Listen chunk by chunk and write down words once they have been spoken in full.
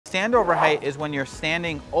Standover height is when you're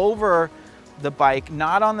standing over the bike,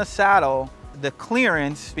 not on the saddle, the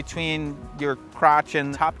clearance between your crotch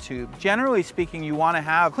and top tube. Generally speaking, you want to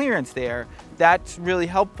have clearance there. That's really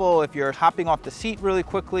helpful if you're hopping off the seat really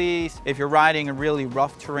quickly. If you're riding a really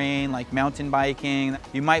rough terrain like mountain biking,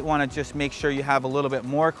 you might want to just make sure you have a little bit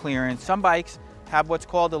more clearance. Some bikes have what's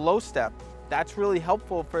called a low step. That's really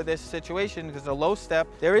helpful for this situation because a low step,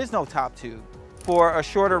 there is no top tube. For a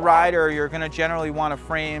shorter rider, you're going to generally want a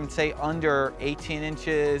frame, say under 18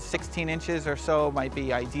 inches, 16 inches or so might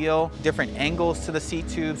be ideal. Different angles to the seat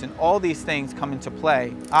tubes and all these things come into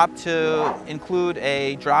play. Opt to include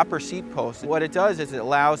a dropper seat post. What it does is it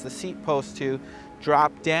allows the seat post to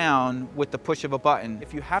drop down with the push of a button.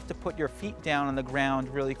 If you have to put your feet down on the ground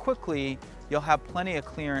really quickly, you'll have plenty of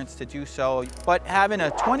clearance to do so. But having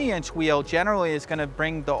a 20-inch wheel generally is going to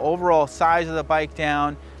bring the overall size of the bike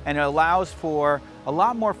down, and it allows for a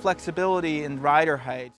lot more flexibility in rider height.